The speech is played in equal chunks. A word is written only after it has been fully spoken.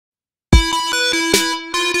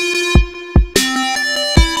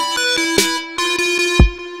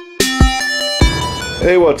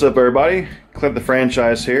Hey, what's up everybody? Clint the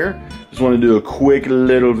Franchise here. Just want to do a quick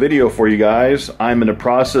little video for you guys. I'm in the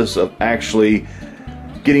process of actually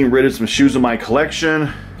getting rid of some shoes in my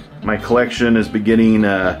collection. My collection is beginning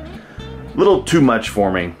a little too much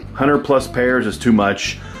for me. 100 plus pairs is too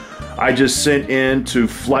much. I just sent in to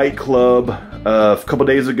Flight Club a couple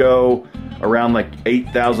days ago around like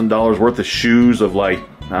 $8,000 worth of shoes of like,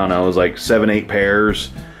 I don't know, it was like 7-8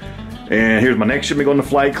 pairs. And here's my next shipment going to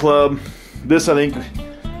Flight Club. This I think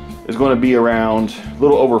is going to be around a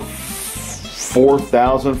little over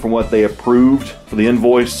 4,000 from what they approved for the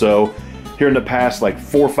invoice. So here in the past like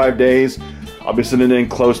 4 or 5 days, I'll be sending in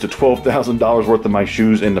close to $12,000 worth of my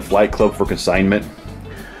shoes into Flight Club for consignment.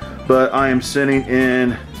 But I am sending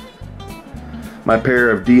in my pair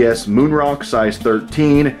of DS Moonrock size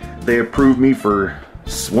 13. They approved me for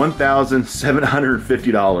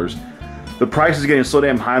 $1,750. The price is getting so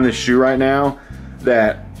damn high on this shoe right now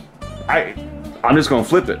that I'm just gonna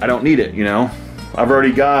flip it. I don't need it, you know. I've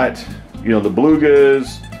already got, you know, the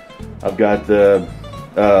Belugas. I've got the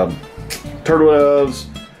Turtle Doves,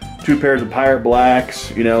 2 pairs of Pirate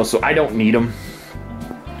Blacks, you know, so I don't need them.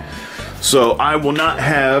 So I will not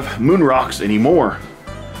have Moonrocks anymore.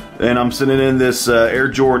 And I'm sending in this Air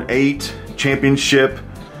Jordan 8 Championship.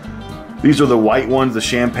 These are the white ones, the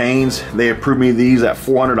champagnes. They approved me these at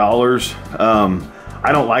 $400.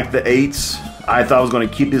 I don't like the 8s. I thought I was going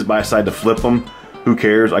to keep these by side to flip them. Who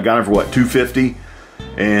cares? I got them for what, $250,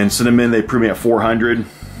 and sent them in. They approved me at $400.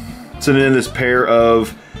 Sending in this pair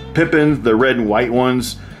of Pippins, the red and white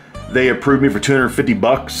ones. They approved me for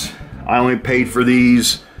 $250. I only paid for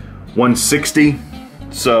these $160,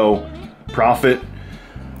 so profit.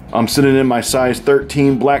 I'm sending in my size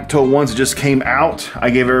 13 black toe ones that just came out.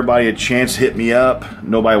 I gave everybody a chance to hit me up.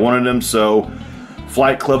 Nobody wanted them, so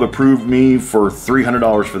Flight Club approved me for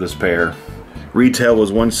 $300 for this pair. Retail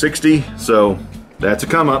was $160, so that's a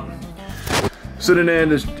come up. Sitting in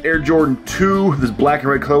this Air Jordan 2, this black and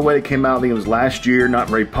red colorway. It came out, I think it was last year, not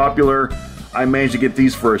very popular. I managed to get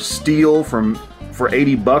these for a steal for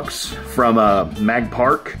 $80 from Mag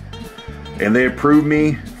Park, and they approved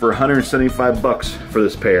me for $175 for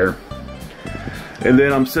this pair. And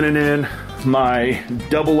then I'm sending in my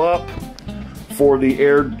double up for the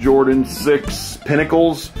Air Jordan 6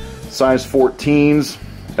 Pinnacles, size 14s.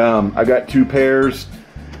 I got 2 pairs.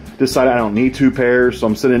 Decided I don't need 2 pairs, so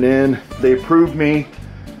I'm sending in. They approved me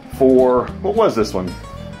for, what was this one? I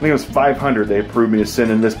think it was $500. They approved me to send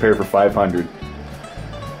in this pair for $500.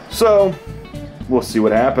 So we'll see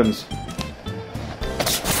what happens.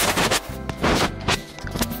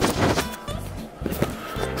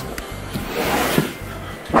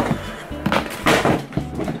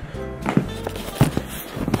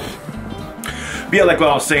 But yeah, like what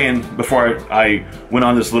I was saying before I went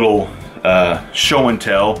on this little show and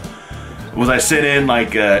tell, was I sent in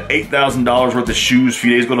like $8,000 worth of shoes a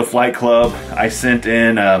few days ago to Flight Club. I sent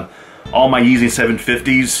in all my Yeezy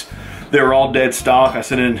 750s. They were all dead stock. I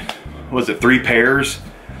sent in, what was it, 3 pairs,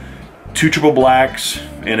 2 triple blacks,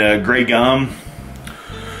 and a gray gum,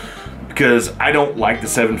 because I don't like the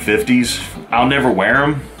 750s. I'll never wear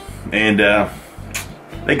them, and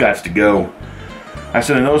they got to go. I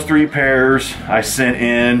sent in those 3 pairs. I sent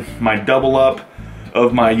in my double up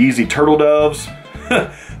of my Yeezy Turtle Doves.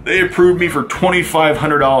 They approved me for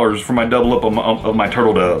 $2,500 for my double up of my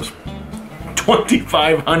Turtle Doves.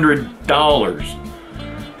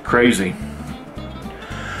 $2,500. Crazy.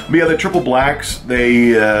 But yeah, the triple blacks,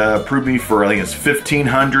 they approved me for, I think it's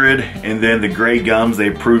 $1,500, and then the gray gums, they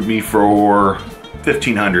approved me for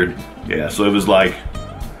 $1,500. Yeah, so it was like,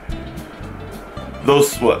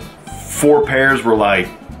 those, what, 4 pairs were like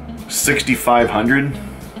 $6,500,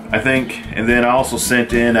 I think. And then I also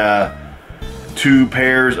sent in 2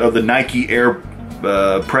 pairs of the Nike Air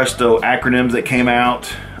Presto acronyms that came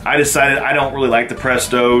out. I decided I don't really like the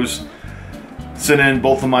Prestos. Sent in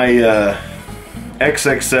both of my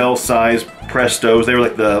XXL size Prestos. They were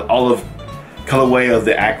like the olive colorway of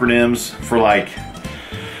the acronyms for like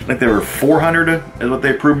they were $400 is what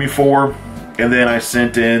they approved me for. And then I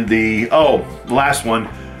sent in the last one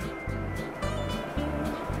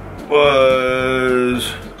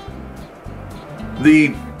was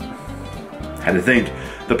the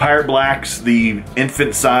Pirate Blacks, the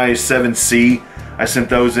infant size 7C. I sent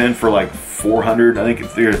those in for like $400. I think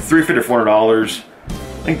they're $350 or $400. I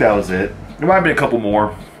think that was it. There might have been a couple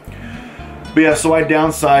more. But yeah, so I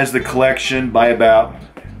downsized the collection by about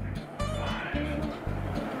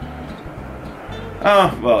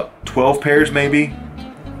 12 pairs maybe.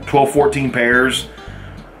 12, 14 pairs.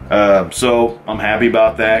 So I'm happy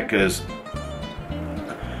about that because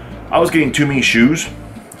I was getting too many shoes.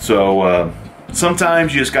 So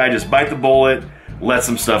sometimes you just gotta bite the bullet, let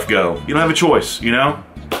some stuff go. You don't have a choice, you know?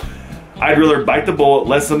 I'd rather bite the bullet,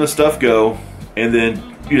 let some of the stuff go, and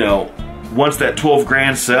then, you know, once that 12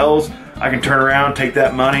 grand sells, I can turn around, take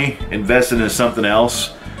that money, invest it into something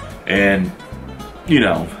else, and, you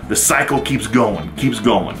know, the cycle keeps going,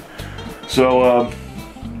 So,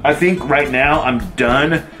 I think right now I'm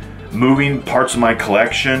done moving parts of my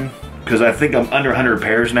collection, because I think I'm under 100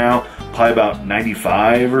 pairs now, probably about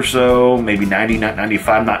 95 or so, maybe 90, not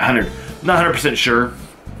 95, not 100, not 100% sure,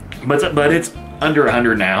 but it's under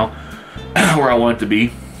 100 now, where I want it to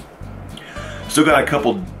be. Still got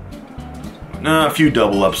a few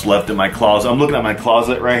double ups left in my closet. I'm looking at my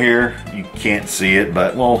closet right here. You can't see it,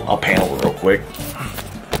 but well, I'll panel it real quick.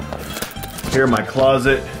 Here in my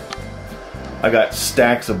closet, I got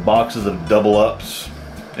stacks of boxes of double ups.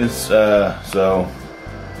 It's so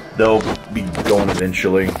they'll be going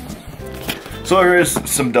eventually. So there is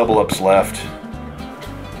some double ups left.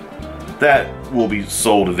 That will be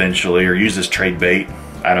sold eventually or used as trade bait.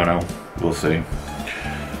 I don't know. We'll see.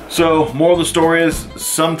 So, moral of the story is,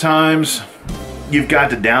 sometimes you've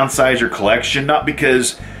got to downsize your collection, not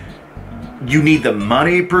because you need the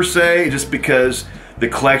money per se, just because the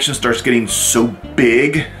collection starts getting so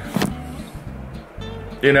big.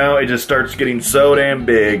 You know, it just starts getting so damn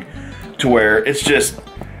big to where it's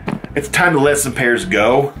time to let some pairs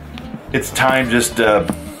go. It's time just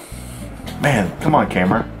man, come on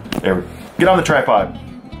camera. There, get on the tripod.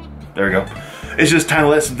 There we go. It's just time to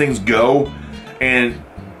let some things go, and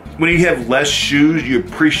when you have less shoes, you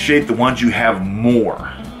appreciate the ones you have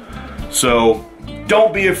more. So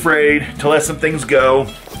don't be afraid to let some things go,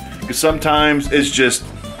 because sometimes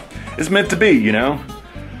it's meant to be, you know?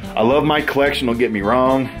 I love my collection, don't get me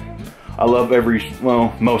wrong. I love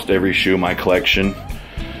most every shoe in my collection.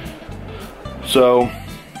 So,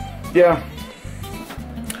 yeah.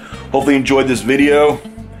 Hopefully you enjoyed this video.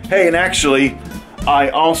 Hey, and actually, I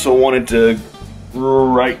also wanted to,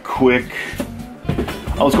 right quick,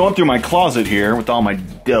 I was going through my closet here with all my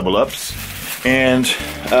double ups, and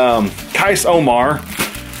Kais Omar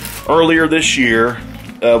earlier this year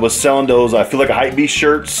was selling those I Feel Like a Hypebeast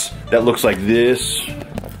shirts that looks like this.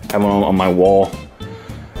 I have one on my wall.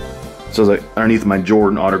 So it's like underneath my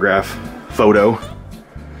Jordan autograph photo.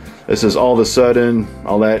 It says all of a sudden,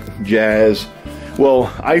 all that jazz.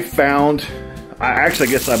 Well, I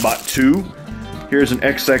guess I bought two. Here's an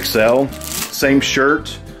XXL, same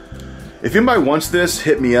shirt. If anybody wants this,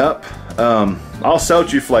 hit me up. I'll sell it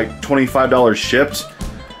to you for like $25 shipped.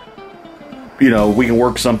 You know, we can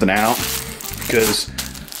work something out, because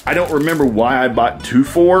I don't remember why I bought two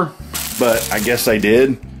for, but I guess I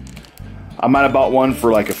did. I might have bought one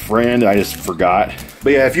for like a friend, I just forgot.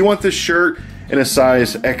 But yeah, if you want this shirt in a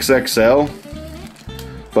size XXL,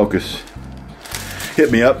 focus,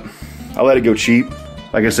 hit me up. I'll let it go cheap.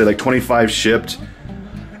 Like I said, like 25 shipped.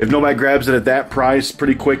 If nobody grabs it at that price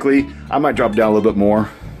pretty quickly, I might drop down a little bit more.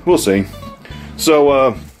 We'll see. So,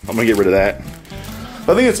 I'm gonna get rid of that.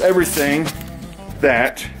 I think it's everything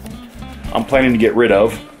that I'm planning to get rid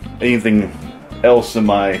of. Anything else in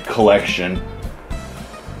my collection.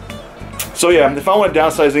 So yeah, if I want to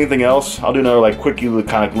downsize anything else, I'll do another like quickie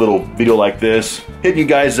kind of little video like this. Hitting you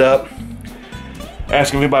guys up.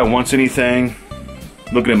 Asking if anybody wants anything.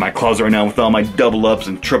 Looking at my closet right now with all my double ups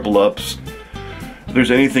and triple ups. If there's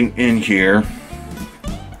anything in here.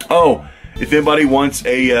 Oh, if anybody wants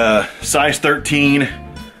a size 13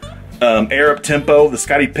 Air Up Tempo, the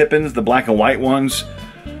Scottie Pippens, the black and white ones,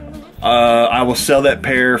 I will sell that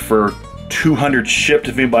pair for $200 shipped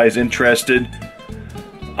if anybody's interested.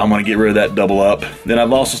 I'm gonna get rid of that double up. Then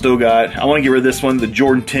I've also still got, I want to get rid of this one, the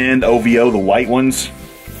Jordan 10 OVO, the white ones,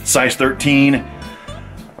 size 13,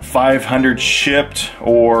 500 shipped.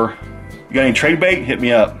 Or you got any trade bait? Hit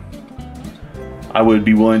me up. I would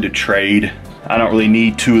be willing to trade. I don't really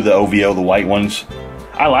need two of the OVO, the white ones.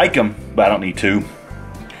 I like them, but I don't need two.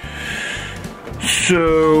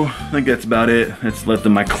 So I think that's about it. It's left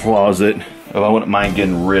in my closet. I wouldn't mind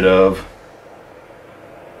getting rid of.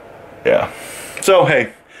 Yeah. So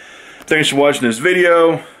hey, thanks for watching this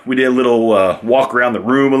video. We did a little walk around the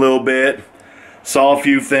room a little bit. Saw a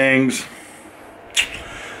few things.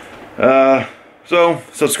 So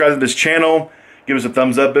subscribe to this channel. Give us a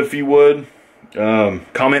thumbs up if you would.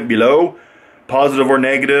 Comment below, positive or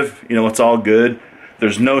negative. You know, it's all good.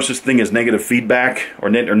 There's no such thing as negative feedback or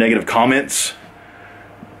negative comments.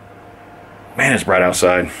 Man, it's bright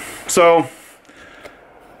outside. So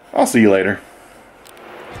I'll see you later.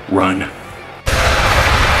 Run.